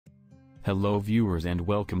Hello viewers and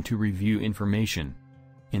welcome to Review Information.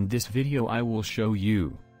 In this video I will show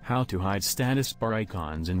you how to hide status bar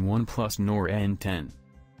icons in OnePlus Nord N10.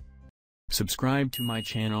 Subscribe to my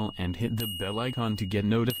channel and hit the bell icon to get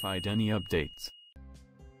notified any updates.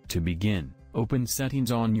 To begin, open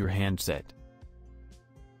Settings on your handset.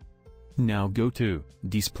 Now go to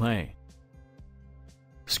Display.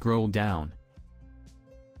 Scroll down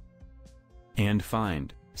and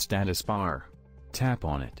find Status Bar. Tap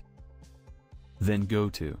on it. Then go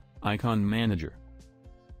to Icon Manager.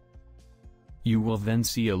 You will then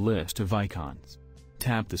see a list of icons.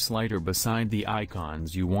 Tap the slider beside the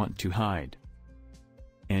icons you want to hide.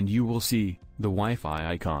 And you will see, the Wi-Fi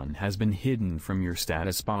icon has been hidden from your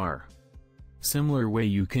status bar. Similar way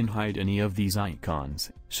you can hide any of these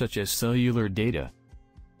icons, such as cellular data,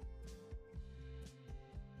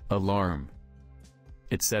 alarm,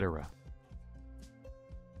 etc.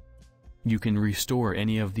 You can restore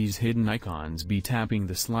any of these hidden icons by tapping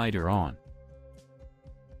the slider on.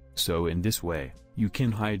 So in this way, you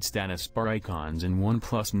can hide status bar icons in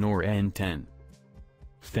OnePlus Nord N10.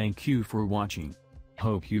 Thank you for watching.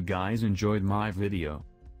 Hope you guys enjoyed my video.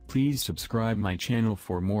 Please subscribe my channel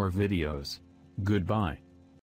for more videos. Goodbye.